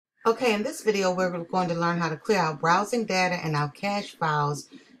Okay, in this video, we're going to learn how to clear our browsing data and our cache files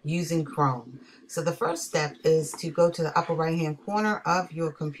using Chrome. So the first step is to go to the upper right-hand corner of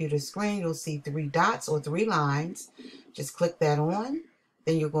your computer screen. You'll see three dots or three lines. Just click that on.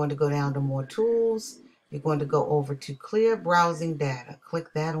 Then you're going to go down to More Tools. You're going to go over to Clear Browsing Data.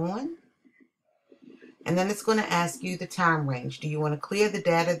 Click that on. And then it's going to ask you the time range. Do you want to clear the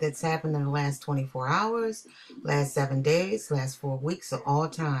data that's happened in the last 24 hours, last 7 days, last 4 weeks, or all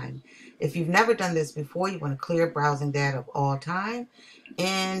time? If you've never done this before, you want to clear browsing data of all time.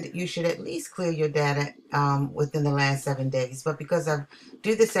 And you should at least clear your data within the last 7 days. But because I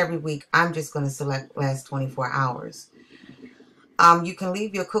do this every week, I'm just going to select last 24 hours. You can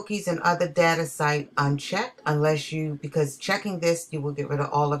leave your cookies and other data site unchecked because checking this, you will get rid of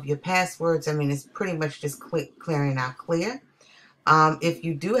all of your passwords. I mean, it's pretty much just clearing out clear. If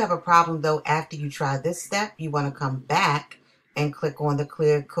you do have a problem, though, after you try this step, you want to come back and click on the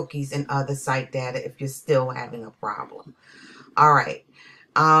clear cookies and other site data if you're still having a problem. All right.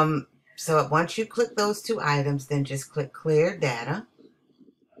 So once you click those two items, then just click clear data.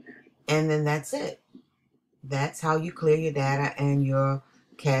 And then that's it. That's how you clear your data and your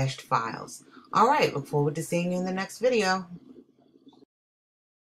cached files. All right, look forward to seeing you in the next video.